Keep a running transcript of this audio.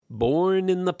Born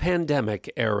in the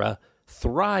pandemic era,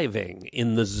 thriving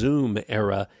in the Zoom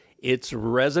era, it's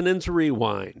Resonance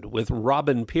Rewind with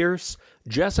Robin Pierce,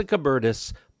 Jessica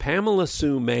Burtis, Pamela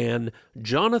Sue Mann,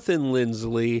 Jonathan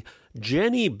Linsley,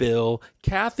 Jenny Bill,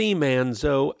 Cathy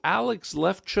Manso, Alex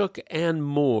Lewczuk, and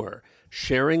more,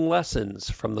 sharing lessons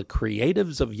from the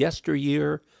creatives of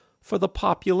yesteryear for the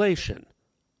population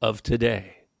of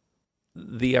today.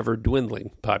 The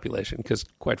ever-dwindling population, because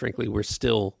quite frankly, we're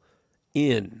still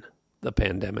in the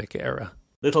pandemic era.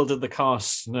 Little did the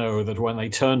cast know that when they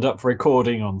turned up for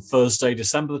recording on Thursday,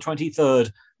 December the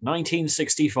 23rd,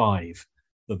 1965,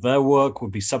 that their work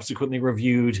would be subsequently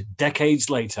reviewed decades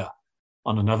later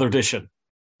on another edition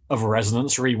of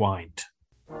Resonance Rewind.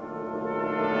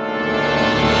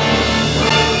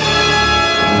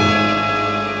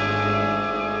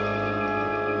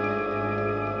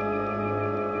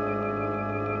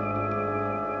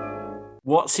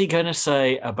 What's he going to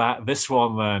say about this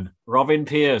one then? Robin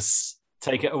Pierce,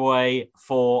 take it away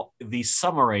for the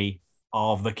summary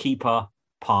of The Keeper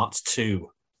Part 2.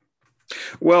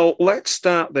 Well, let's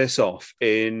start this off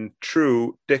in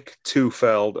true Dick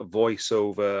Tufeld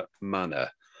voiceover manner.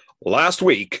 Last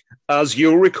week, as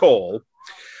you'll recall,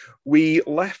 we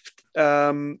left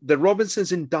the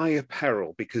Robinsons in dire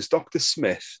peril because Dr.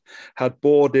 Smith had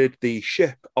boarded the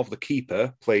ship of the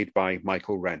Keeper, played by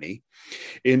Michael Rennie,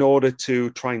 in order to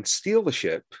try and steal the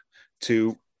ship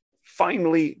to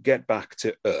finally get back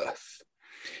to Earth.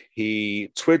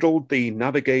 He twiddled the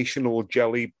navigational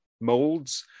jelly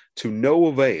molds to no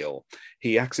avail.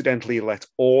 He accidentally let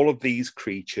all of these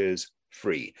creatures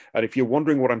free. And if you're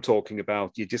wondering what I'm talking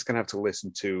about, you're just going to have to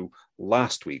listen to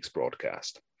last week's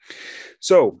broadcast.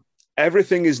 So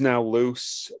everything is now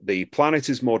loose. The planet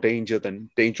is more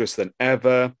dangerous than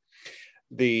ever.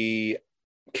 The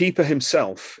Keeper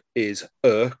himself is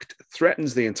irked,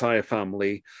 threatens the entire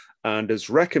family, and as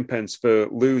recompense for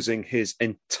losing his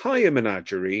entire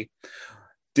menagerie,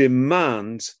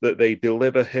 demands that they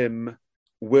deliver him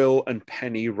Will and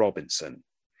Penny Robinson.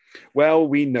 Well,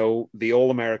 we know the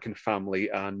all-American family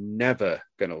are never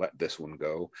going to let this one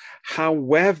go.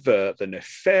 However, the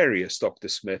nefarious Dr.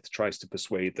 Smith tries to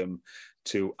persuade them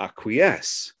to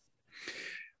acquiesce.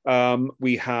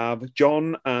 We have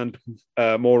John and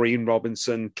Maureen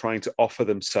Robinson trying to offer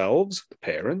themselves, the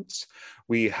parents.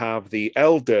 We have the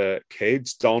elder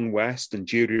kids, Don West and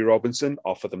Judy Robinson,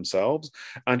 offer themselves.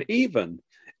 And even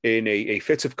in a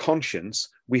fit of conscience,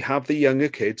 we have the younger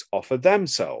kids offer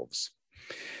themselves.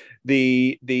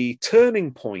 The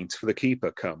turning point for the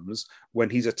Keeper comes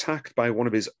when he's attacked by one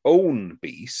of his own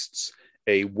beasts,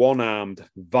 a one-armed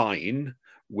vine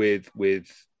with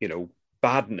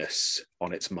badness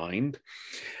on its mind,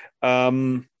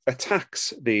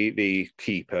 attacks the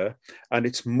Keeper, and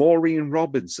it's Maureen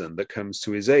Robinson that comes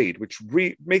to his aid, which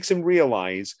makes him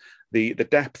realize the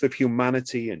depth of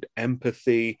humanity and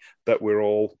empathy that we're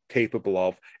all capable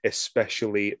of,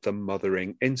 especially the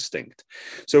mothering instinct.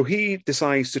 So he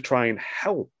decides to try and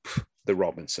help the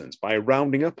Robinsons by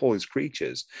rounding up all his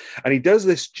creatures. And he does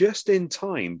this just in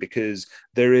time because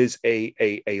there is a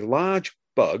large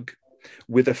bug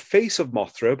with a face of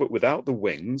Mothra, but without the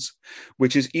wings,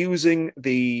 which is using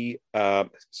the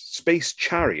space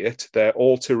chariot, their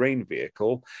all-terrain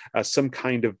vehicle, as some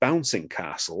kind of bouncing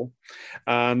castle.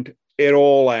 And it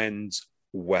all ends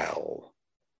well.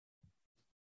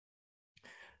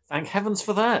 Thank heavens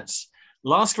for that.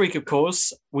 Last week, of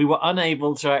course, we were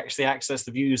unable to actually access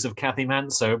the views of Cathy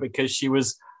Manso because she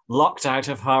was locked out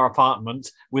of her apartment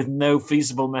with no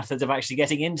feasible method of actually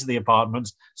getting into the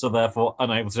apartment, so therefore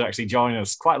unable to actually join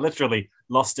us. Quite literally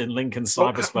lost in Lincoln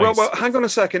cyberspace. Well, hang on a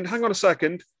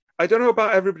second. I don't know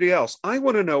about everybody else. I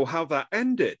want to know how that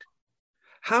ended.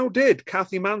 How did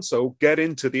Cathy Manso get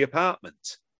into the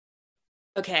apartment?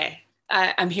 Okay,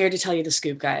 I'm here to tell you the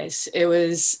scoop, guys. It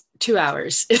was 2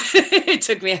 hours. It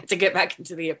took me to get back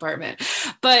into the apartment.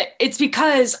 But it's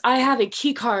because I have a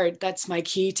key card that's my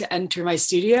key to enter my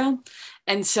studio.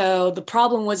 And so the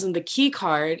problem wasn't the key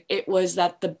card. It was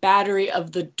that the battery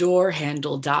of the door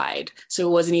handle died. So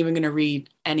it wasn't even going to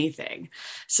read anything.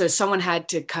 So someone had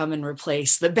to come and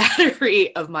replace the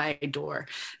battery of my door,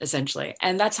 essentially.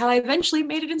 And that's how I eventually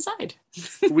made it inside.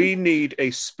 We need a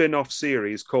spin-off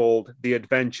series called The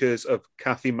Adventures of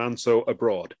Cathy Manso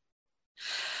Abroad.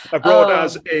 Abroad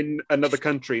as in another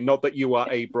country, not that you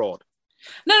are abroad.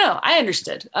 No, I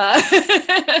understood.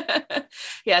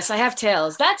 Yes, I have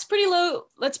tails. That's pretty low.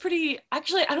 Actually,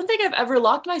 I don't think I've ever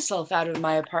locked myself out of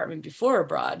my apartment before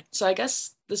abroad. So I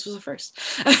guess this was a first.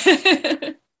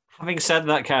 Having said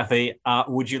that, Cathy,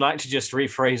 would you like to just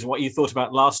rephrase what you thought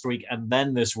about last week and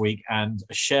then this week and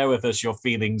share with us your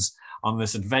feelings on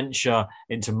this adventure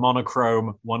into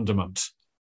monochrome wonderment.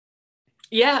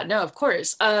 Yeah, no, of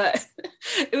course.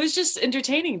 It was just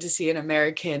entertaining to see an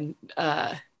American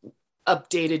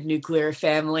updated nuclear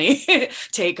family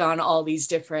take on all these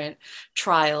different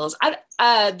trials.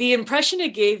 The impression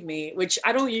it gave me, which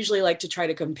I don't usually like to try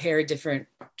to compare different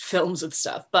films with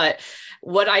stuff, but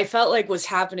what I felt like was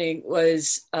happening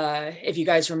was, if you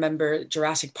guys remember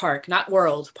Jurassic Park, not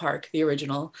World Park, the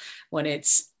original, when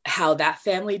it's how that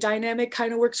family dynamic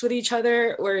kind of works with each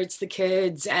other, where it's the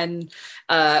kids and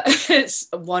it's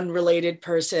one related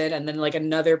person and then like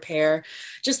another pair.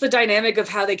 Just the dynamic of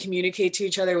how they communicate to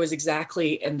each other was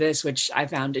exactly in this, which I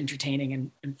found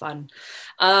entertaining and fun.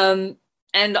 And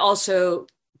also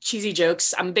cheesy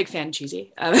jokes. I'm a big fan of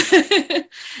cheesy.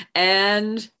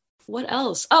 And what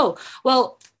else? Oh,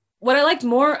 well, what I liked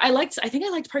more, I think I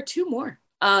liked part 2 more.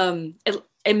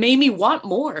 It made me want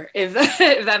more, if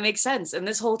that makes sense. And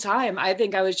this whole time, I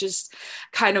think I was just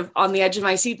kind of on the edge of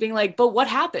my seat being like, but what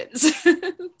happens?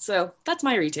 So that's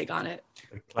my retake on it.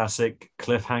 The classic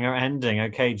cliffhanger ending.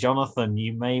 Okay, Jonathan,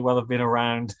 you may well have been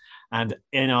around and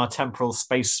in our temporal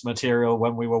space material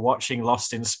when we were watching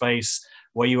Lost in Space.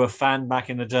 Were you a fan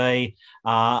back in the day?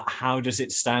 How does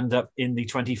it stand up in the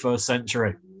 21st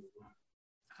century?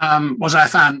 Was I a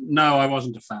fan? No, I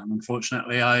wasn't a fan.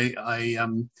 Unfortunately,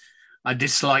 I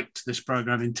disliked this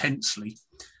program intensely,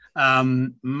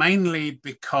 mainly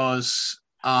because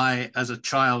I, as a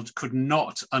child, could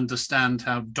not understand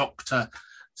how Dr.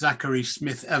 Zachary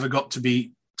Smith ever got to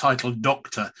be titled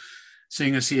Doctor,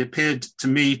 seeing as he appeared to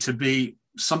me to be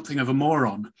something of a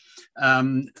moron.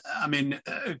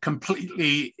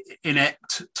 Completely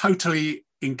inept, totally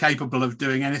incapable of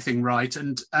doing anything right,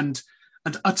 and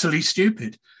utterly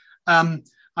stupid.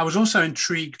 I was also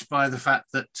intrigued by the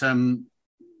fact that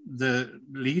the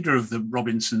leader of the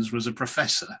Robinsons was a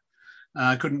professor.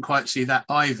 I couldn't quite see that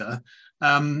either.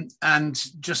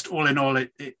 And just all in all,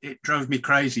 it drove me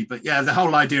crazy. But yeah, the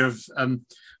whole idea of,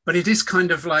 but it is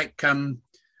kind of like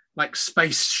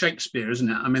space Shakespeare, isn't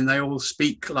it? I mean, they all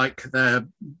speak like they're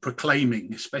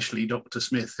proclaiming, especially Dr.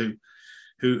 Smith,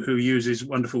 who uses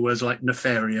wonderful words like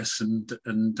nefarious and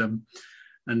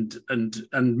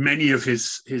many of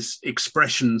his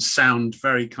expressions sound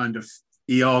very kind of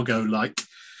Iago-like.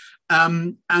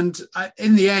 In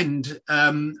the end,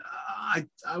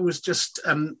 I was just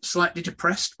slightly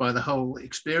depressed by the whole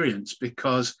experience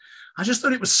because I just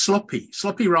thought it was sloppy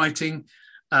writing.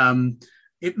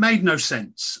 It made no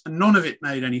sense. None of it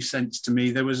made any sense to me.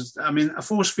 There was, a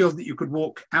force field that you could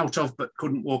walk out of but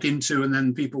couldn't walk into, and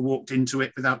then people walked into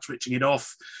it without switching it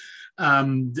off.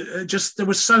 There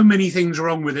were so many things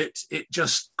wrong with it. It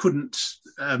just couldn't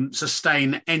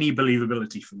sustain any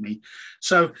believability for me.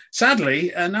 So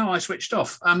sadly, no, I switched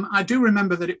off. I do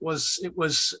remember that it was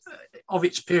of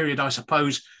its period, I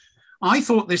suppose. I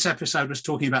thought this episode was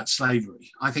talking about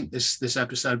slavery. I think this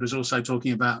episode was also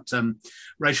talking about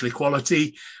racial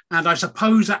equality. And I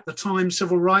suppose at the time,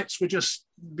 civil rights were just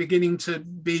beginning to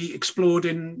be explored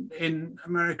in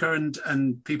America,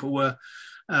 and people were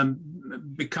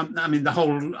the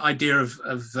whole idea of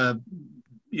the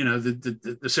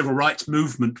civil rights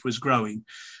movement was growing.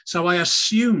 So I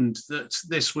assumed that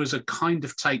this was a kind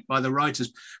of take by the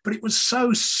writers, but it was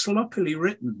so sloppily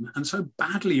written and so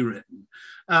badly written.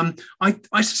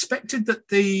 I suspected that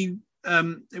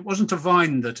it wasn't a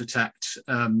vine that attacked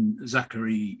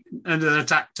Zachary and that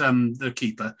attacked the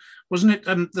keeper. Wasn't it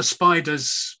the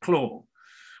spider's claw?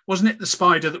 Wasn't it the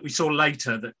spider that we saw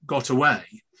later that got away?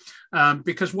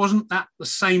 Because wasn't that the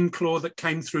same claw that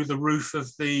came through the roof of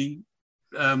the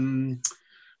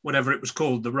whatever it was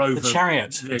called, the rover,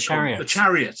 the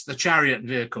chariot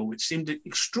vehicle, which seemed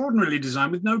extraordinarily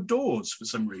designed with no doors for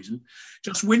some reason,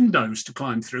 just windows to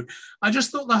climb through. I just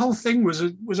thought the whole thing was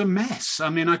a mess. I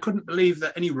mean, I couldn't believe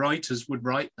that any writers would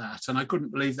write that, and I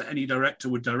couldn't believe that any director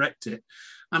would direct it,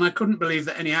 and I couldn't believe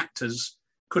that any actors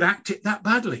could act it that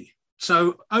badly.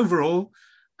 So overall,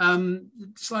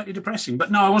 slightly depressing. But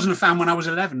no, I wasn't a fan when I was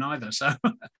 11 either. So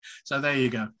there you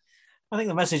go. I think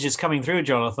the message is coming through,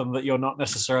 Jonathan, that you're not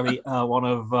necessarily one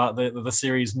of the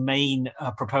series' main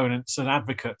proponents and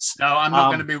advocates. No, I'm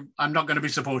not going to be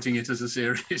supporting it as a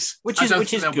series. Which is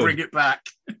they'll good. Bring it back.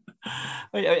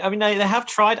 I mean, they have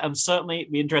tried, and certainly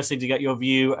it'd be interesting to get your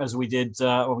view as we did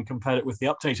when we compared it with the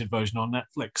updated version on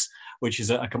Netflix, which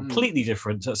is a completely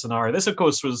different scenario. This, of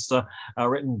course, was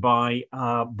written by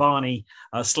Barney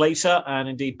Slater and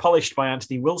indeed polished by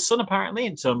Anthony Wilson, apparently,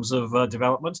 in terms of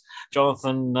development.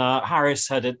 Jonathan Harris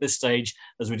had, at this stage,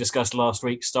 as we discussed last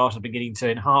week, started beginning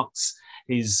to enhance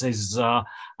his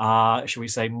shall we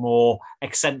say, more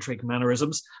eccentric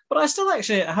mannerisms. But I still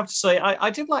actually have to say I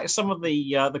did like some of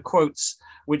the quotes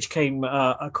which came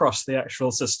across the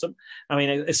actual system. I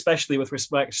mean, especially with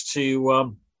respect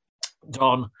to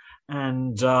Don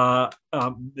and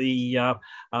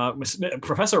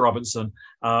Professor Robinson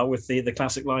with the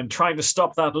classic line, trying to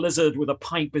stop that lizard with a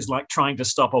pipe is like trying to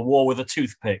stop a war with a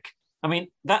toothpick. I mean,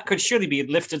 that could surely be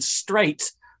lifted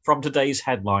straight from today's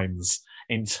headlines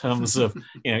in terms of,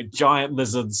 giant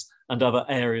lizards and other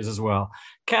areas as well.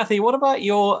 Cathy, what about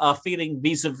your feeling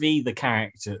vis-a-vis the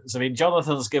characters? I mean,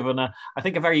 Jonathan's given, I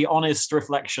think, a very honest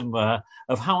reflection there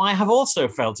of how I have also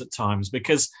felt at times,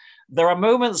 because there are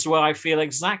moments where I feel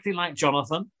exactly like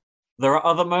Jonathan. There are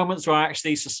other moments where I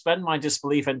actually suspend my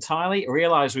disbelief entirely,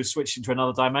 realize we've switched into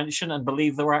another dimension, and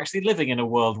believe that we're actually living in a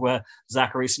world where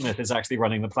Zachary Smith is actually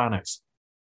running the planet.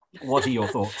 What are your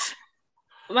thoughts?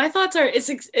 My thoughts are,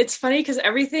 it's funny because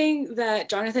everything that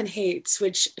Jonathan hates,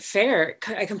 which fair,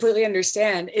 I completely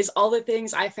understand, is all the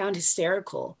things I found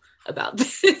hysterical about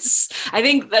this. I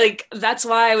think that's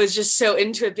why I was just so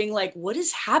into it, being like, what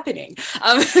is happening?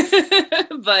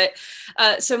 But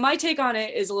so my take on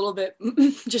it is a little bit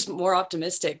just more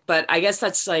optimistic, but I guess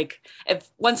that's like, if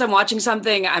once I'm watching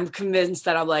something, I'm convinced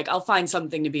that I'm like, I'll find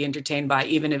something to be entertained by,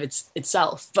 even if it's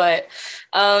itself. But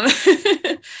I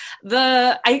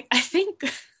think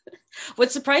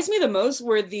what surprised me the most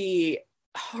were the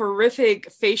horrific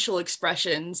facial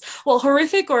expressions, well,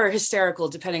 horrific or hysterical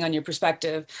depending on your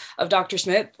perspective, of Dr.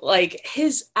 Smith. Like,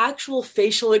 his actual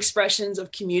facial expressions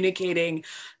of communicating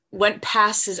went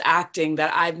past his acting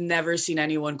that I've never seen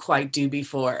anyone quite do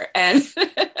before. And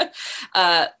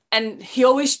and he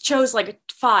always chose like a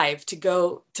 5 to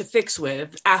go to fix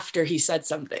with after he said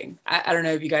something. I don't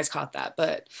know if you guys caught that,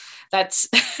 but that's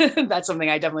that's something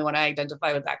I definitely want to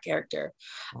identify with that character.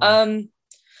 Wow.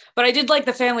 But I did like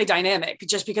the family dynamic,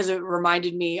 just because it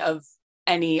reminded me of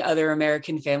any other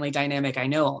American family dynamic I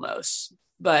know almost.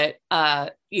 But,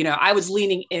 I was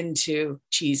leaning into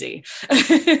cheesy.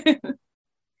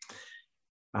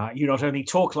 You not only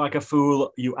talk like a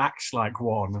fool, you act like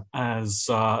one, as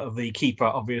the keeper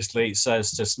obviously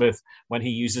says to Smith when he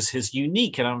uses his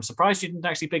unique, and I'm surprised you didn't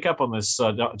actually pick up on this,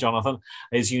 Jonathan,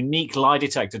 his unique lie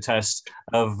detector test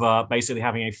of basically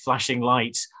having a flashing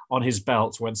light on his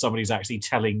belt when somebody's actually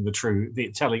telling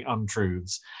telling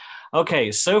untruths. Okay,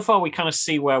 so far we kind of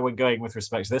see where we're going with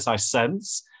respect to this, I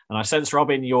sense. And I sense,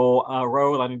 Robin, your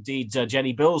role, and indeed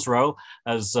Jenny Bill's role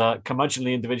as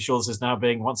curmudgeonly individuals, is now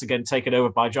being once again taken over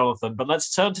by Jonathan. But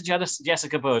let's turn to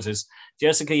Jessica Burtis.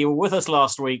 Jessica, you were with us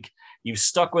last week. You've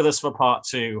stuck with us for part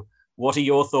 2. What are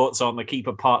your thoughts on The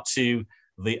Keeper Part 2,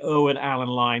 the Irwin Allen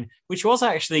line, which was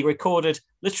actually recorded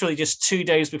literally just 2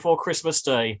 days before Christmas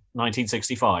Day,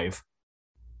 1965?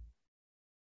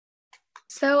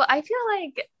 So I feel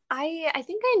like I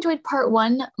think I enjoyed part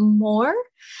 1 more.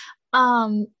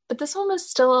 But this one was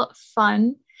still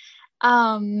fun.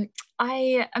 I'm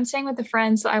staying with a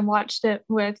friend, so I watched it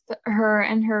with her,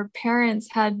 and her parents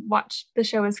had watched the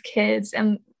show as kids,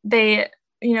 and they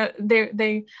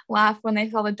laughed when they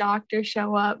saw the doctor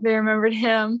show up. They remembered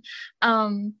him.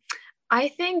 I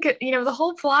think, the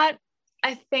whole plot,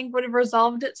 I think, would have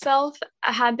resolved itself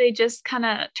had they just kind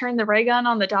of turned the ray gun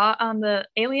on the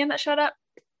alien that showed up.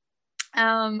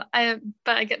 But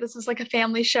I get this is like a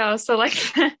family show, so like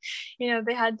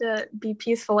they had to be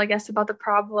peaceful, I guess, about the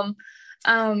problem.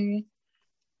 But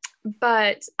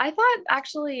I thought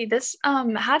actually this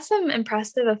had some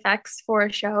impressive effects for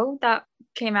a show that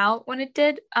came out when it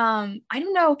did. I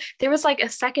don't know, there was like a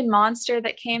second monster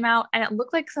that came out, and it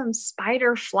looked like some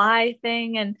spider fly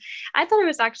thing, and I thought it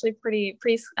was actually pretty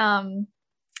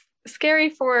scary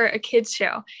for a kids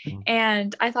show.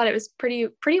 And I thought it was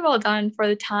pretty well done for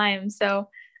the time. So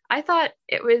I thought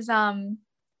it was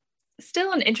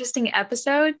still an interesting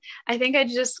episode. I think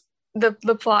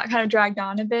the plot kind of dragged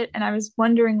on a bit, and I was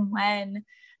wondering when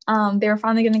they were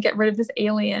finally going to get rid of this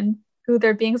alien who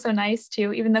they're being so nice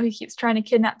to, even though he keeps trying to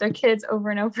kidnap their kids over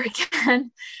and over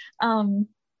again.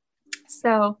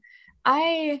 So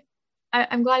I'm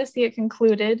glad to see it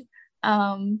concluded.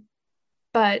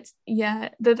 But yeah,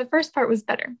 the first part was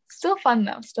better. Still fun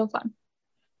though, still fun.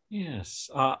 Yes,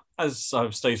 as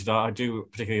I've stated, I do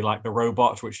particularly like the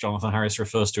robot, which Jonathan Harris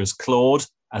refers to as Claude,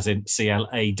 as in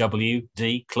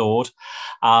CLAWD, Claude,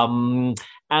 and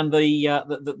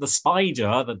the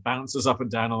spider that bounces up and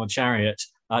down on the chariot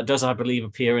does, I believe,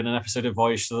 appear in an episode of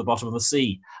Voyage to the Bottom of the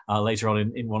Sea later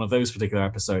on in one of those particular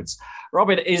episodes.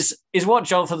 Robin, is what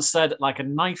Jonathan said like a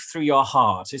knife through your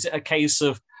heart? Is it a case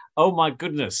of, oh my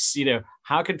goodness,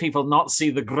 how can people not see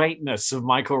the greatness of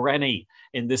Michael Rennie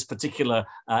in this particular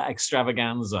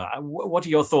extravaganza? What are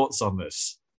your thoughts on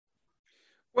this?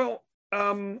 Well,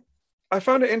 I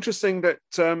found it interesting that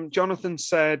Jonathan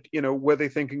said, were they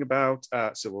thinking about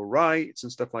civil rights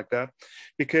and stuff like that?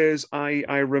 Because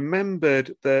I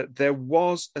remembered that there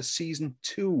was a season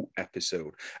 2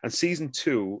 episode, and season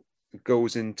 2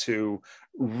 goes into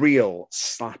real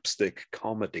slapstick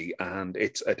comedy, and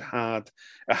it's a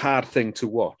hard thing to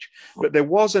watch. But there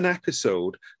was an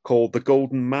episode called The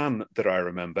Golden Man that I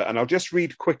remember, and I'll just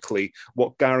read quickly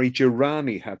what Gary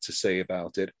Girani had to say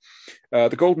about it.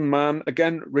 The Golden Man,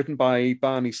 again written by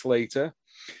Barney Slater,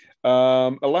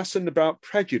 a lesson about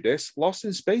prejudice lost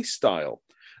in space style.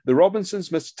 The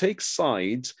Robinsons must take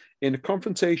sides in a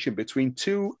confrontation between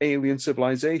two alien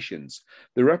civilizations.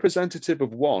 The representative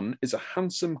of one is a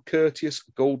handsome, courteous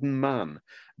golden man.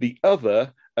 The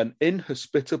other, an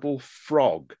inhospitable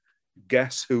frog.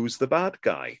 Guess who's the bad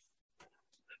guy?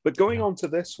 But going on to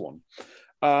this one,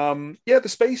 the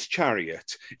space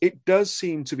chariot, it does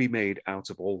seem to be made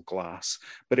out of all glass,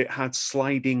 but it had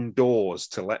sliding doors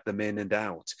to let them in and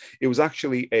out. It was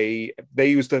actually they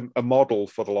used a model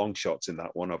for the long shots in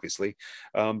that one, obviously,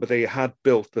 but they had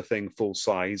built the thing full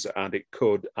size, and it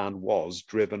could and was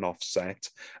driven off set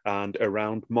and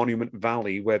around Monument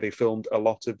Valley, where they filmed a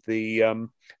lot of the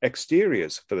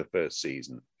exteriors for the first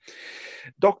season.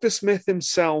 Dr. Smith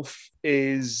himself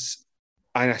is,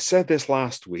 and I said this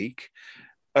last week,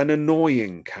 an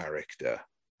annoying character.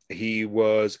 He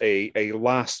was a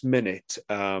last-minute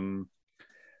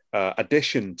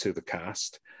addition to the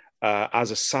cast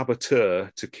as a saboteur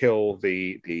to kill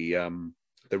the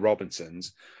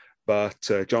Robinsons, but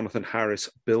Jonathan Harris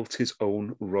built his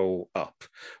own role up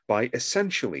by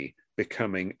essentially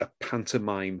becoming a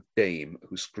pantomime dame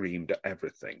who screamed at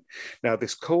everything. Now,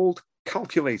 this cold,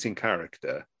 calculating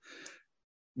character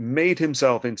made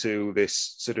himself into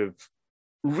this sort of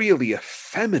really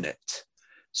effeminate,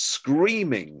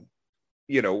 screaming,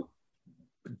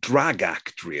 drag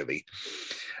act, really.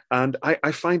 And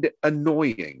I find it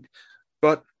annoying.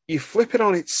 But you flip it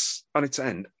on its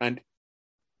end, and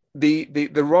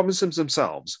the Robinsons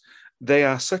themselves, they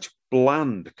are such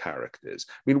bland characters.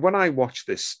 I mean, when I watched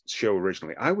this show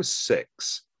originally, I was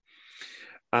 6.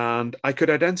 And I could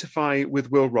identify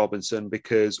with Will Robinson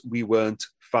because we weren't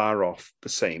far off the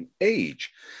same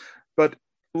age. But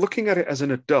looking at it as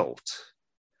an adult,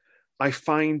 I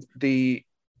find the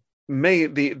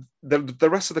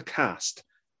rest of the cast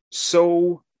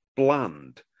so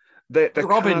bland.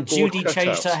 Robin, Judy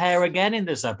changed her hair again in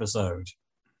this episode.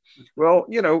 Well,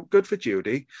 good for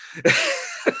Judy.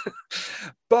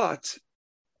 But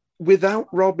without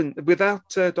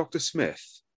Dr.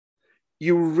 Smith,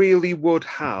 you really would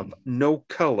have no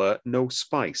color, no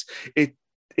spice.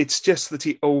 It's just that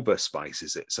he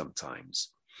overspices it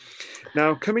sometimes.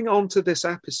 Now, coming on to this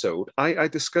episode, I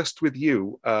discussed with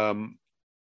you,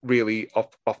 really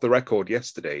off the record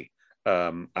yesterday,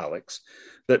 Alex,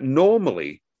 that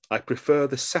normally I prefer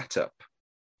the setup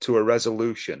to a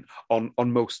resolution on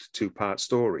most 2-part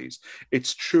stories.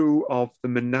 It's true of the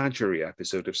Menagerie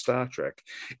episode of Star Trek.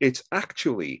 It's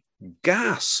actually,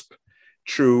 gasp,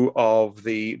 true of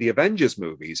the Avengers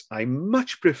movies. I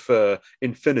much prefer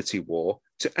Infinity War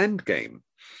to Endgame.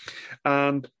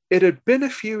 And it had been a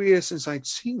few years since I'd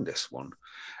seen this one,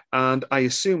 and I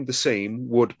assumed the same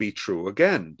would be true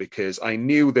again, because I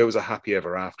knew there was a happy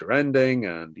ever after ending,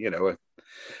 and,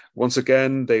 once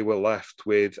again, they were left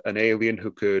with an alien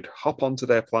who could hop onto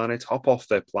their planet, hop off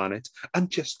their planet, and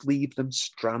just leave them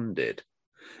stranded.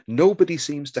 Nobody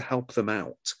seems to help them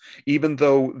out, even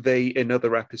though they, in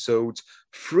other episodes,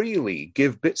 freely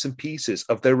give bits and pieces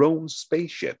of their own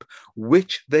spaceship,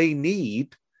 which they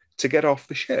need to get off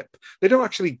the ship. They don't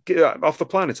actually get off the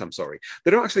planet, I'm sorry.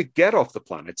 They don't actually get off the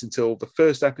planet until the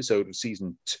first episode of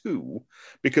season 2,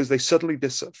 because they suddenly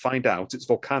find out it's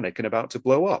volcanic and about to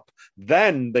blow up.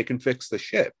 Then they can fix the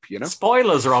ship,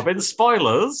 Spoilers, Robin,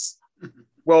 spoilers.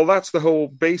 Well, that's the whole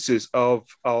basis of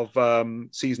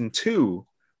season 2,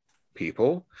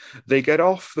 people. They get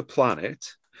off the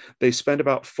planet. They spend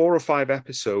about 4 or 5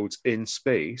 episodes in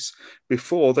space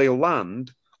before they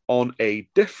land on a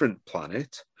different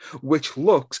planet, which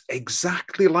looks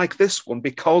exactly like this one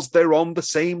because they're on the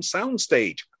same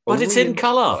soundstage. But it's in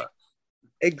color.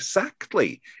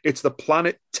 Exactly. It's the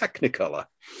planet Technicolor.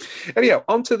 Anyhow,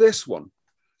 onto this one.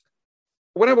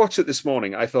 When I watched it this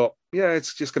morning, I thought,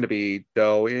 it's just going to be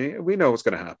dull. We know what's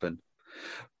going to happen.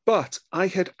 But I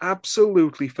had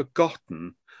absolutely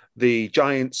forgotten the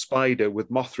giant spider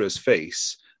with Mothra's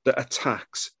face that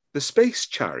attacks the space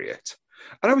chariot.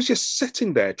 And I was just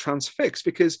sitting there transfixed,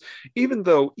 because even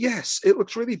though, yes, it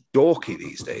looks really dorky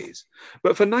these days,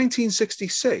 but for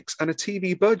 1966 and a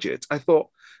TV budget, I thought,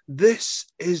 this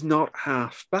is not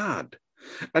half bad.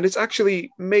 And it's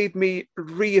actually made me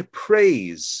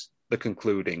reappraise the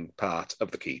concluding part of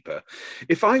The Keeper.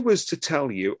 If I was to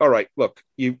tell you, all right, look,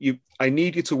 I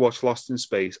need you to watch Lost in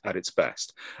Space at its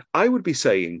best, I would be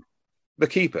saying The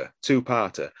Keeper,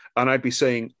 two-parter, and I'd be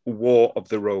saying War of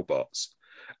the Robots.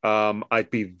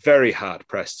 I'd be very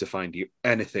hard-pressed to find you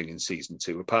anything in season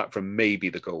 2, apart from maybe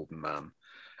The Golden Man.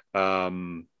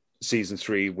 Season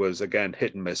 3 was, again,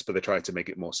 hit and miss, but they tried to make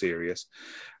it more serious.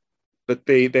 But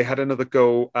they had another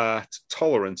go at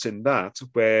Tolerance in that,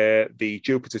 where the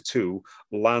Jupiter 2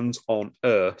 lands on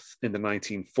Earth in the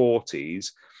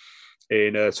 1940s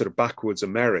in a sort of backwoods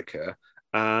America,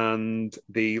 and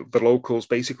the locals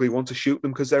basically want to shoot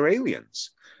them because they're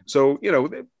aliens. So, you know,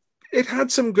 it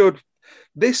had some good...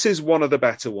 This is one of the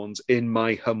better ones, in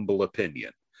my humble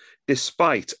opinion,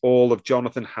 despite all of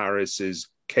Jonathan Harris's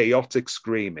chaotic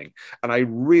screaming. And I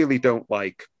really don't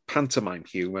like pantomime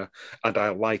humor, and I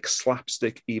like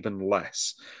slapstick even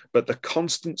less. But the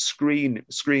constant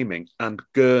screaming and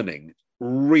gurning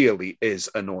really is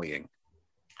annoying.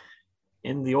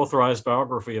 In the authorized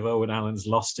biography of Irwin Allen's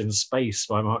Lost in Space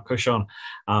by Mark Cushon,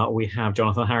 we have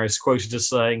Jonathan Harris quoted as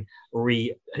saying,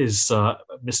 his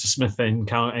Mr. Smith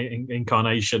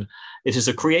incarnation, "It is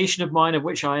a creation of mine of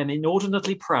which I am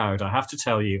inordinately proud, I have to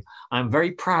tell you. I am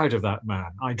very proud of that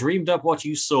man. I dreamed up what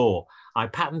you saw. I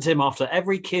patterned him after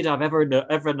every kid I've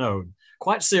ever known.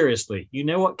 Quite seriously, you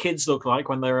know what kids look like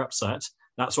when they're upset?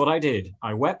 That's what I did.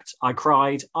 I wept, I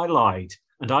cried, I lied,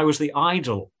 and I was the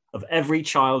idol of every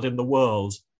child in the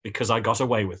world because I got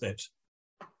away with it."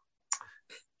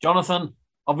 Jonathan,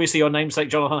 obviously your namesake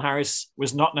Jonathan Harris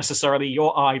was not necessarily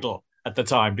your idol at the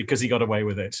time because he got away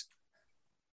with it.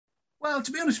 Well,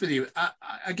 to be honest with you,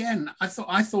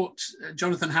 I thought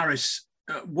Jonathan Harris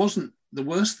wasn't the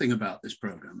worst thing about this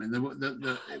program. And it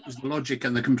was the logic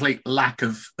and the complete lack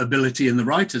of ability in the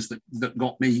writers that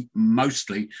got me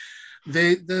mostly.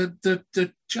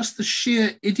 Just the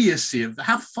sheer idiocy of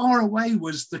how far away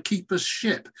was the Keeper's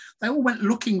ship. They all went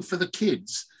looking for the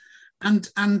kids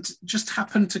and just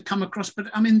happened to come across.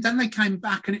 But I mean, then they came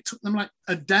back and it took them like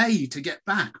a day to get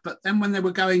back. But then when they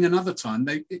were going another time,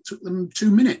 it took them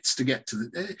 2 minutes to get to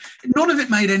none of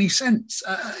it made any sense.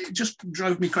 It just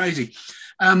drove me crazy.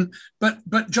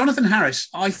 But Jonathan Harris,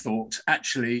 I thought,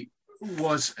 actually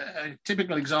was a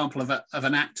typical example of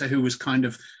an actor who was kind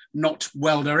of not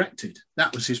well directed.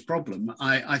 That was his problem.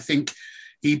 I think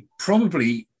he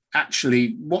probably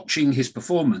actually, watching his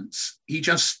performance, he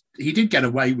did get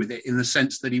away with it in the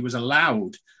sense that he was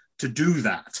allowed to do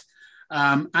that.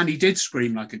 And he did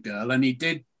scream like a girl and he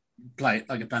did play it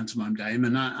like a pantomime dame.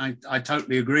 And I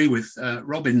totally agree with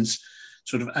Robin's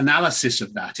sort of analysis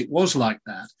of that. It was like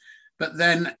that. But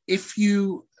then if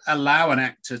you allow an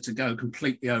actor to go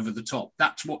completely over the top,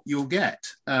 that's what you'll get.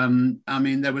 I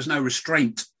mean, there was no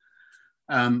restraint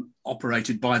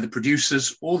operated by the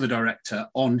producers or the director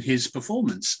on his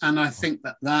performance. And I think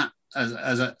that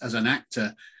as an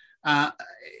actor,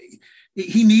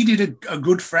 he needed a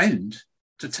good friend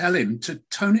to tell him to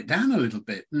tone it down a little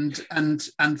bit. And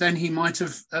then he might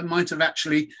have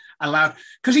actually allowed,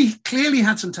 because he clearly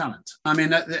had some talent. I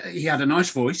mean, he had a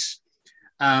nice voice.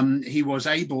 He was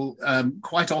able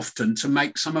quite often to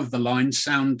make some of the lines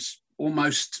sound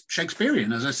almost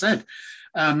Shakespearean, as I said.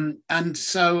 And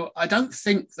so I don't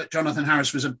think that Jonathan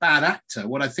Harris was a bad actor.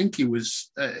 What I think he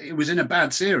was in a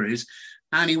bad series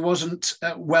and he wasn't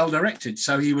well directed.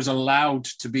 So he was allowed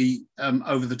to be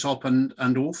over the top and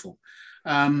awful.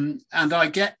 And I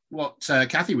get what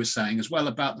Cathy was saying as well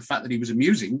about the fact that he was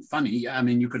amusing, funny. I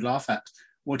mean, you could laugh at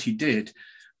what he did.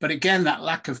 But again, that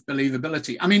lack of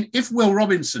believability. I mean, if Will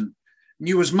Robinson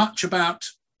knew as much about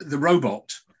the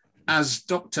robot as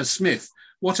Dr. Smith,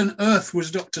 what on earth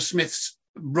was Dr. Smith's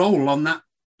role on that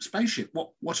spaceship?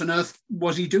 What on earth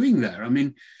was he doing there? I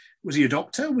mean, was he a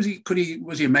doctor? Was he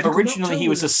a medical Originally, doctor? he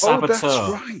was a saboteur.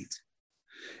 Oh, that's right.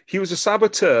 He was a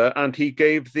saboteur, and he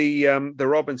gave the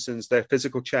Robinsons their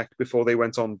physical check before they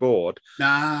went on board.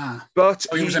 But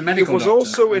he was a medical doctor.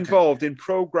 Also involved in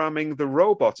programming the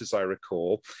robot, as I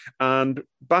recall. And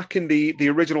back in the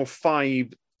original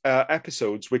 5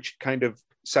 episodes, which kind of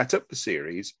set up the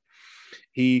series,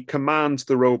 he commands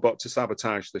the robot to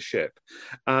sabotage the ship.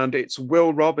 And it's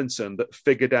Will Robinson that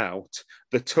figured out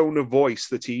the tone of voice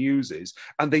that he uses.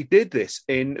 And they did this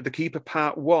in The Keeper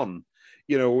Part 1,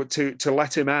 you know, to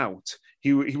let him out.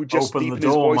 He would just open deepen the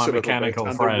door, his voice my a little bit,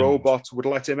 and friend. the robot would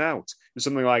let him out.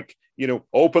 Something like, you know,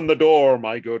 open the door,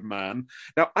 my good man.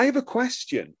 Now, I have a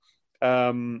question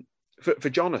for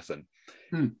Jonathan.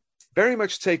 Very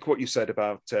much take what you said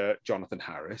about Jonathan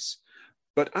Harris.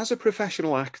 But as a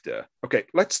professional actor, okay,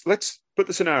 let's put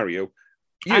the scenario.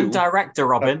 And director,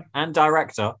 Robin, and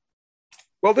director.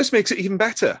 Well, this makes it even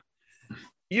better.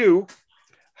 You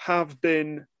have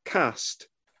been cast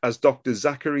as Dr.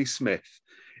 Zachary Smith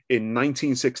in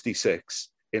 1966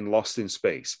 in Lost in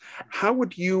Space, how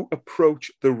would you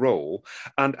approach the role,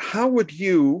 and how would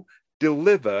you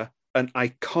deliver an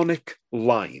iconic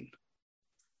line?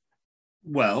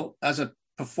 Well, as a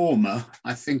performer,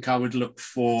 I think I would look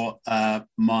for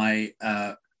my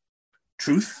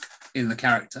truth in the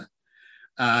character.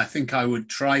 I think I would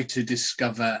try to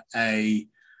discover a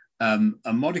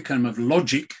modicum of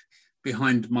logic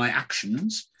behind my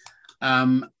actions.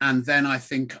 And then I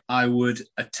think I would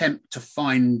attempt to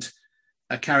find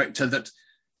a character that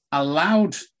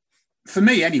allowed, for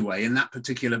me anyway, in that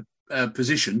particular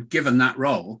position, given that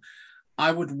role,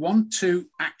 I would want to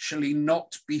actually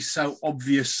not be so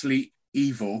obviously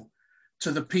evil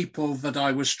to the people that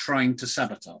I was trying to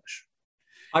sabotage.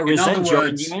 I resent your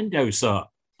innuendo, sir.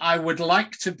 I would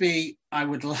like to be,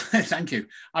 thank you.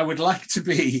 I would like to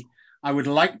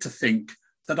think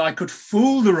that I could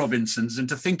fool the Robinsons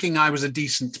into thinking I was a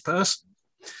decent person,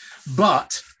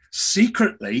 but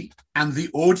secretly, and the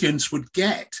audience would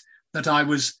get that I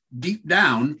was deep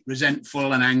down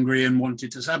resentful and angry and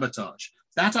wanted to sabotage.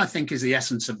 That, I think, is the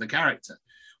essence of the character.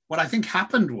 What I think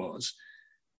happened was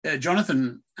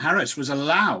Jonathan Harris was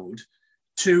allowed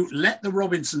to let the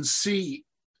Robinsons see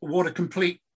what a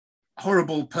complete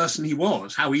horrible person he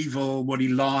was, how evil, what he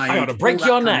lied. I ought to break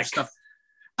your neck. Stuff.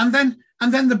 And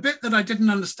then the bit that I didn't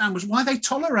understand was why they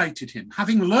tolerated him.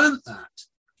 Having learnt that,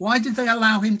 why did they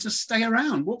allow him to stay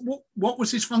around? What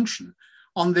was his function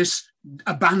on this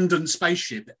abandoned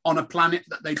spaceship on a planet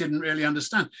that they didn't really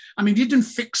understand? I mean, he didn't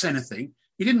fix anything.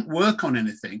 He didn't work on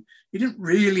anything. He didn't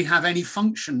really have any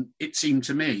function, it seemed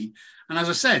to me. And as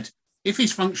I said, if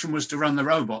his function was to run the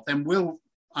robot, then Will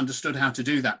understood how to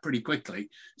do that pretty quickly.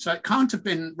 So it can't have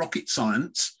been rocket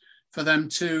science for them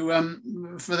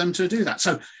to do that.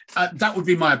 So that would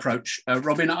be my approach,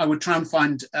 Robin. I would try and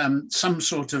find some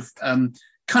sort of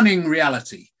cunning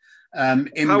reality in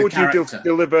the character. How would you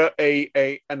deliver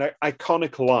an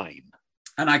iconic line?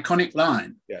 An iconic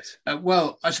line? Yes.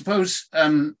 Well, I suppose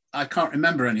I can't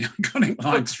remember any iconic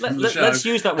lines from the show. Let's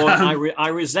use that one. I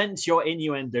resent your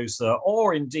innuendo, sir.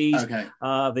 Or indeed, okay.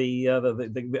 I'll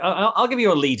give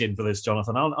you a lead-in for this,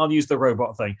 Jonathan. I'll use the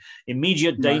robot thing.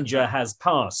 Immediate danger has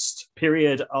passed.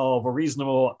 Period of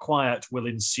reasonable quiet will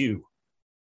ensue.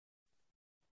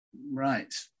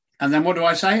 Right. And then what do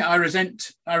I say? I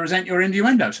resent your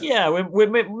innuendo, sir. Yeah,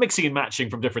 we're mixing and matching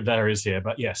from different areas here,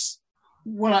 but yes.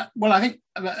 Well, I think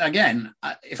again,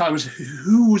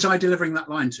 who was I delivering that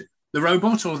line to? The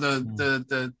robot or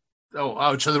the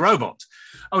to the robot?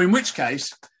 Oh, in which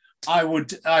case, I would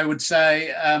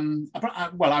say, I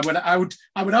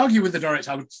would argue with the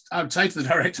director. I would say to the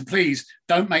director, please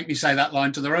don't make me say that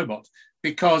line to the robot,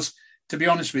 because to be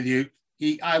honest with you,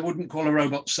 I wouldn't call a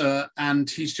robot sir, and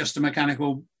he's just a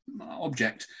mechanical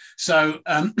object. So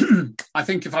I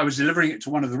think if I was delivering it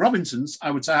to one of the Robinsons, I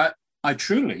would say, I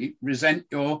truly resent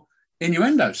your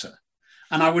innuendo, sir.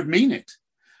 And I would mean it.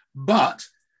 But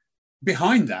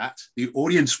behind that, the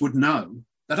audience would know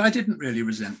that I didn't really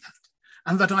resent that,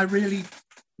 and that I really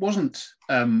wasn't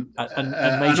an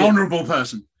honourable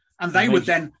person. And they would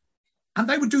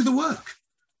do the work.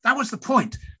 That was the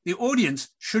point. The audience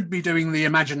should be doing the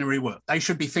imaginary work. They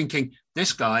should be thinking,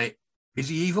 this guy, is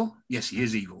he evil? Yes, he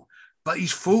is evil. But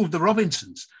he's fooled the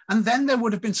Robinsons. And then there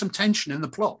would have been some tension in the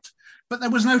plot. But there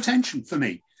was no tension for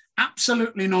me.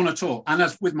 Absolutely none at all. And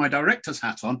as with my director's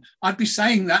hat on, I'd be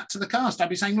saying that to the cast. I'd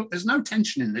be saying, look, there's no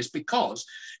tension in this, because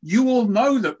you all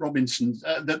know that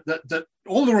that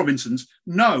all the Robinsons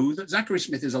know that Zachary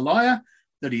Smith is a liar,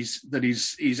 that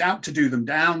he's out to do them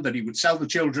down, that he would sell the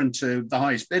children to the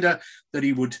highest bidder, that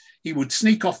he would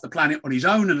sneak off the planet on his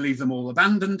own and leave them all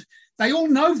abandoned. They all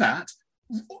know that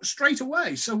straight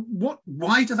away. So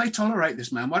why do they tolerate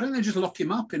this man? Why don't they just lock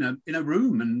him up in a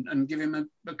room and give him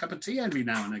a cup of tea every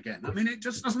now and again? I mean, it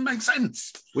just doesn't make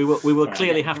sense. We will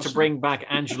clearly have to bring back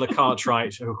Angela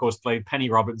Cartwright, who of course played Penny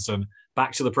Robinson,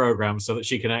 back to the program so that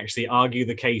she can actually argue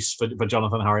the case for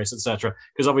Jonathan Harris, etc.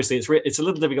 Because obviously it's a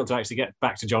little difficult to actually get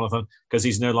back to Jonathan because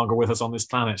he's no longer with us on this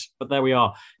planet. But there we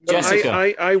are.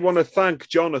 Jessica. I want to thank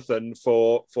Jonathan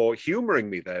for humouring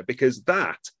me there, because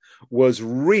that was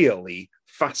really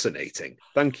fascinating.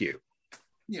 Thank you.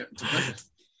 Yeah, it's a pleasure.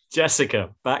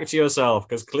 Jessica, back to yourself,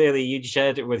 because clearly you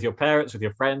shared it with your parents, with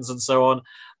your friends, and so on.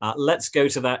 Let's go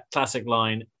to that classic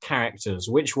line, characters.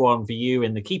 Which one for you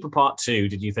in The Keeper Part 2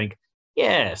 did you think,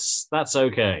 yes, that's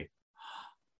okay?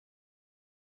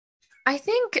 I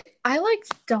think I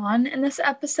liked Don in this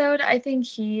episode. I think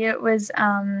he was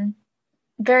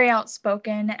very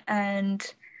outspoken,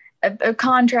 and a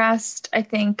contrast, I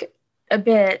think, a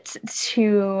bit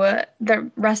to the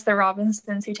rest of the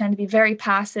Robinsons, who tend to be very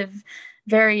passive,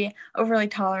 very overly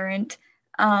tolerant.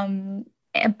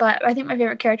 But I think my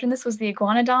favorite character in this was the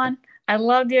Iguanodon. I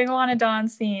love the Iguanodon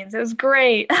scenes. It was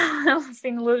great. I love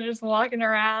seeing Lizard just walking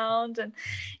around and,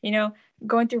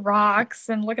 going through rocks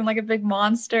and looking like a big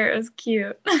monster. It was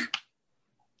cute.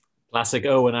 Classic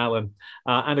Irwin Allen.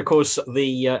 And of course,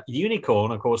 the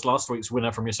unicorn, of course, last week's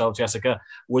winner from yourself, Jessica,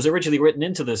 was originally written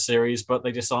into this series, but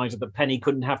they decided that Penny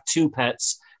couldn't have two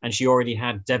pets, and she already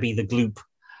had Debbie the Gloop,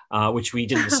 which we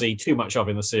didn't see too much of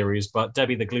in the series. But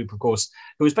Debbie the Gloop, of course,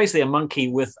 who was basically a monkey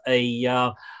with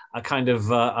a kind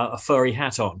of a furry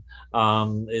hat on,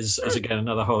 is again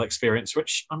another whole experience,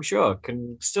 which I'm sure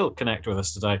can still connect with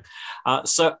us today.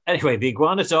 So anyway, the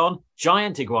Iguanodon,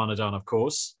 giant Iguanodon, of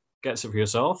course, gets it for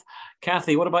yourself.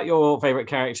 Cathy, what about your favourite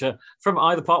character from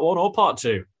either part 1 or part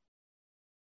 2?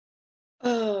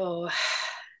 Oh,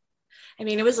 I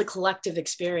mean, it was a collective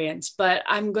experience, but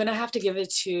I'm going to have to give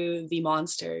it to the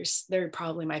monsters. They're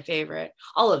probably my favorite.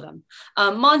 All of them.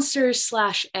 Monsters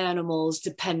 / animals,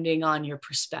 depending on your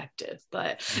perspective.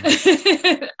 But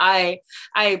I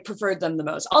preferred them the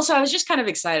most. Also, I was just kind of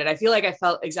excited. I feel like I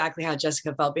felt exactly how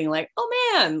Jessica felt, being like,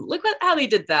 oh man, look how they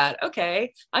did that.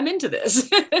 Okay, I'm into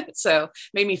this. So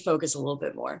made me focus a little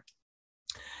bit more.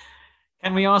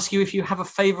 Can we ask you if you have a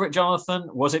favourite, Jonathan?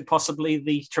 Was it possibly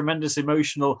the tremendous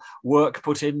emotional work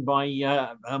put in by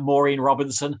Maureen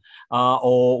Robinson?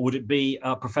 Or would it be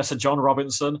Professor John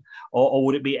Robinson? Or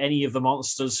would it be any of the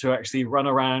monsters who actually run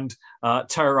around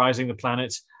terrorising the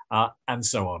planet and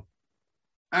so on?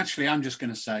 Actually, I'm just going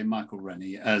to say Michael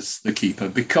Rennie as the keeper,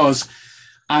 because,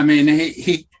 I mean,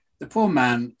 he the poor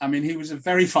man, I mean, he was a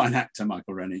very fine actor,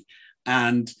 Michael Rennie,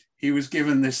 and he was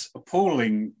given this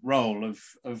appalling role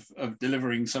of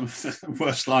delivering some of the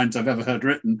worst lines I've ever heard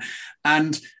written,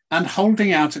 and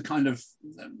holding out a kind of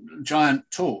giant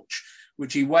torch,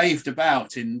 which he waved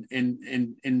about in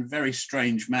very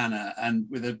strange manner, and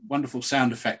with a wonderful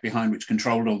sound effect behind which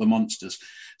controlled all the monsters.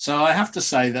 So I have to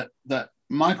say that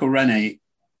Michael Rennie,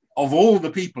 of all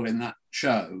the people in that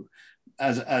show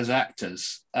as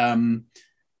actors,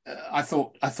 I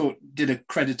thought did a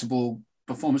creditable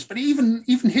performance. But even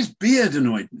his beard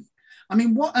annoyed me. I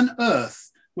mean, what on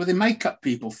earth were the makeup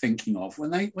people thinking of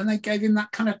when they gave him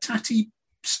that kind of tatty,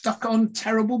 stuck-on,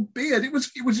 terrible beard? It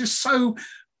was just so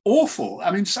awful.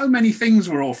 I mean, so many things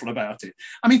were awful about it.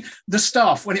 I mean, the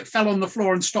staff, when it fell on the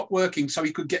floor and stopped working so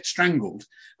he could get strangled,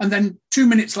 and then 2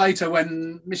 minutes later,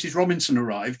 when Mrs. Robinson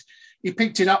arrived, he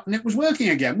picked it up and it was working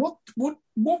again. What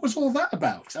was all that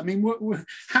about? I mean,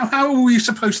 how were we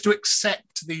supposed to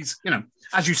accept these? You know,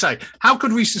 as you say, how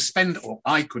could we suspend? Or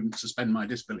I couldn't suspend my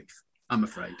disbelief, I'm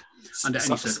afraid, under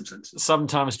any circumstances.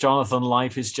 Sometimes, Jonathan,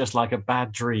 life is just like a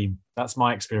bad dream. That's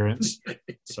my experience.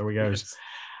 So he goes.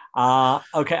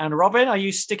 Okay, and Robin, are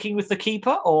you sticking with the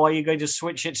keeper, or are you going to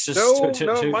switch it to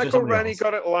No, Michael Rennie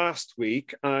got it last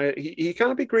week. He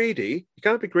can't be greedy. He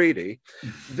can't be greedy.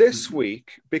 This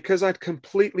week, because I'd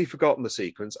completely forgotten the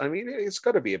sequence, I mean, it's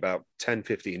got to be about 10,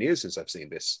 15 years since I've seen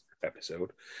this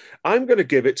episode. I'm going to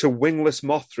give it to Wingless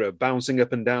Mothra bouncing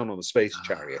up and down on the space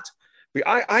chariot.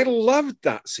 I loved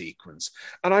that sequence,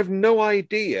 and I've no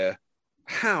idea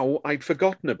how I'd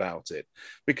forgotten about it,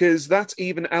 because that's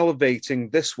even elevating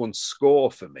this one's score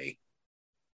for me.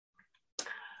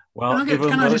 Well,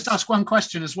 can I just ask one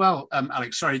question as well,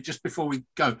 Alex? Sorry, just before we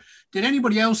go. Did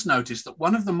anybody else notice that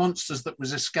one of the monsters that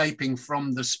was escaping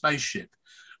from the spaceship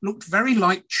looked very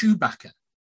like Chewbacca?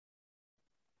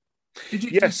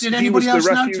 Yes, he was the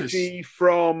refugee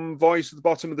from Voice at the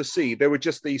Bottom of the Sea. They were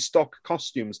just the stock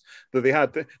costumes that they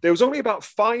had. There was only about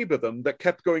 5 of them that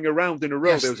kept going around in a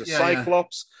row. Yes, there was a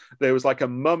Cyclops. Yeah. There was like a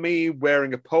mummy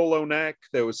wearing a polo neck.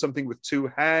 There was something with 2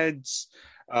 heads.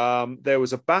 There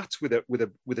was a bat with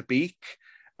a beak.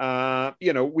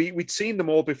 We'd seen them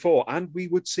all before, and we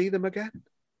would see them again.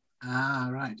 Ah,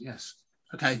 right. Yes.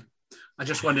 Okay. I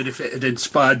just wondered if it had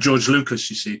inspired George Lucas,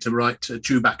 you see, to write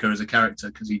Chewbacca as a character,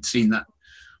 because he'd seen that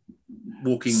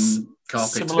walking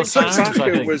carpet.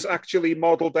 Chewbacca was actually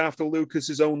modelled after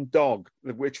Lucas's own dog,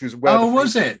 which was where. Oh,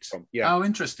 was it? From. Yeah. Oh,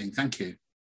 interesting. Thank you.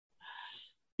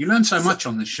 You learn so much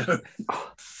on this show.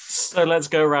 So let's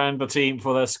go around the team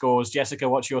for their scores. Jessica,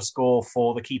 what's your score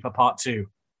for The Keeper Part 2?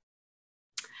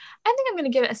 I think I'm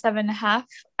going to give it a 7.5.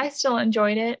 I still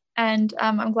enjoyed it, and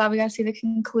I'm glad we got to see the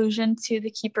conclusion to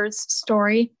the Keeper's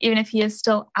story, even if he is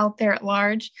still out there at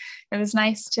large. It was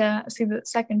nice to see the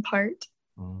second part.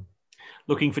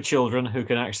 Looking for children who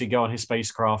can actually go on his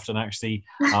spacecraft and actually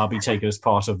be taken as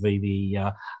part of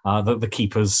the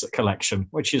Keeper's collection,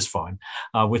 which is fine,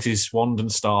 with his wand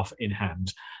and staff in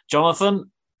hand.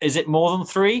 Jonathan, is it more than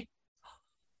 3?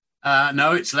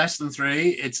 No, it's less than 3.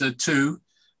 It's a 2.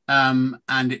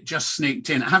 And it just sneaked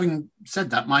in. Having said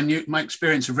that, my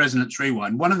experience of Resonance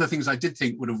Rewind, one of the things I did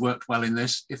think would have worked well in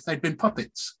this if they'd been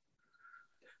puppets.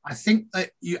 I think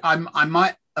that I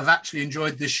might have actually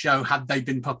enjoyed this show had they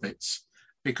been puppets,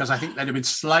 because I think they'd have been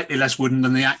slightly less wooden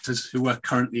than the actors who were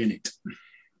currently in it.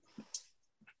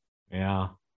 Yeah.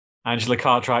 Angela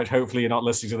Cartwright, hopefully you're not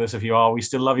listening to this. If you are, we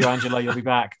still love you, Angela. You'll be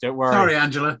back. Don't worry. Sorry,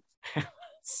 Angela.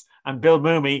 And Bill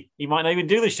Mooney, he might not even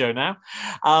do the show now.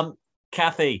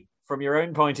 Cathy, from your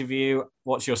own point of view,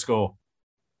 what's your score?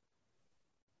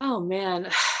 Oh, man.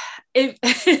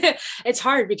 It's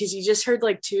hard because you just heard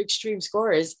like 2 extreme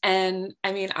scores. And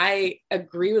I mean, I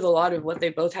agree with a lot of what they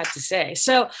both had to say.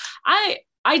 So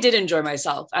I did enjoy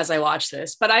myself as I watched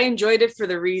this, but I enjoyed it for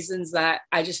the reasons that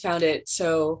I just found it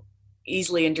so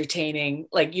easily entertaining.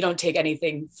 Like, you don't take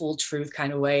anything full truth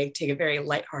kind of way, take it very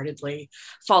lightheartedly,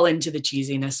 fall into the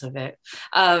cheesiness of it.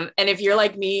 And if you're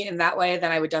like me in that way,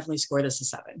 then I would definitely score this a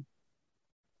 7.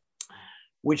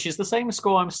 Which is the same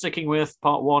score I'm sticking with.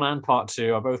 Part 1 and part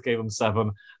 2, I both gave them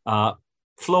 7.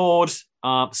 Flawed.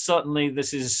 Certainly,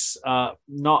 this is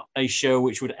not a show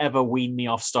which would ever wean me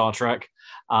off Star Trek.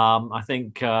 I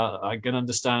think I can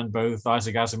understand both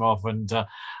Isaac Asimov and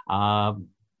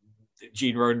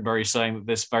Gene Roddenberry saying that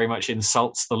this very much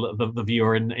insults the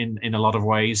viewer in a lot of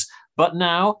ways. But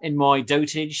now, in my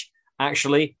dotage,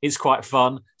 actually, it's quite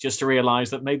fun just to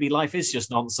realise that maybe life is just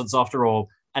nonsense after all,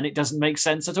 and it doesn't make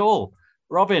sense at all.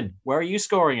 Robin, where are you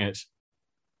scoring it?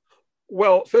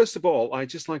 Well, first of all, I'd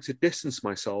just like to distance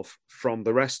myself from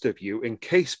the rest of you in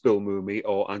case Bill Mooney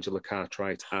or Angela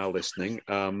Cartwright are listening.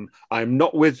 I'm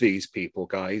not with these people,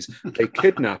 guys. They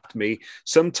kidnapped me.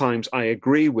 Sometimes I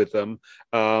agree with them,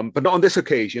 but not on this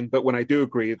occasion. But when I do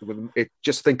agree with them,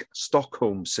 just think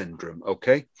Stockholm Syndrome,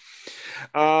 okay?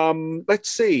 Let's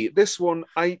see. This one,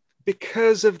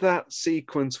 because of that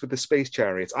sequence with the space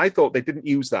chariots, I thought they didn't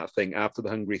use that thing after the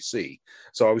Hungry Sea.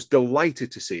 So I was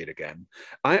delighted to see it again.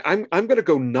 I'm going to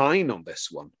go 9 on this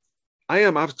one. I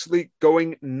am absolutely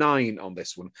going 9 on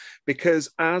this one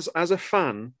because as a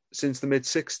fan since the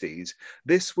mid-60s,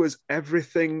 this was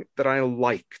everything that I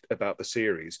liked about the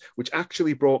series, which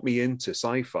actually brought me into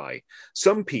sci-fi.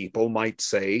 Some people might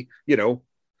say,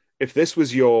 if this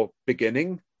was your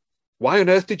beginning, why on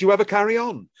earth did you ever carry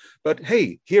on? But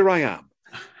hey, here I am.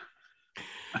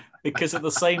 Because at the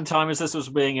same time as this was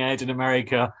being aired in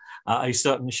America, a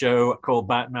certain show called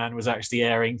Batman was actually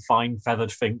airing Fine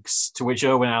Feathered Finks, to which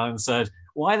Irwin Allen said,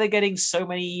 why are they getting so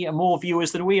many more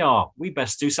viewers than we are? We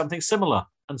best do something similar.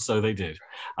 And so they did.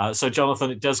 So, Jonathan,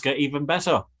 it does get even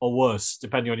better or worse,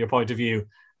 depending on your point of view,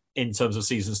 in terms of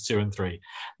seasons 2 and 3.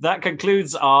 That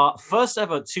concludes our first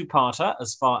ever 2-parter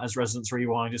as far as Resonance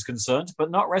Rewind is concerned, but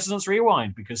not Resonance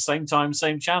Rewind, because same time,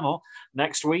 same channel.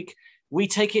 Next week, we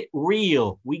take it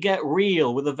real. We get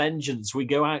real with a vengeance. We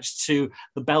go out to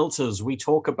the Belters. We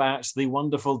talk about the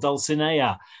wonderful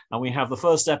Dulcinea, and we have the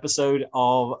first episode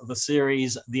of the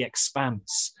series The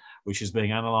Expanse, which is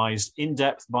being analysed in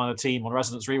depth by the team on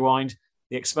Resonance Rewind.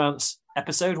 The Expanse,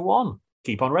 episode 1.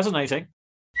 Keep on resonating.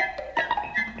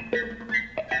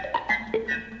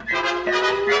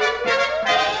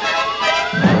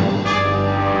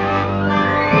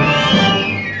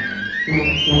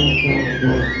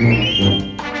 Thank you.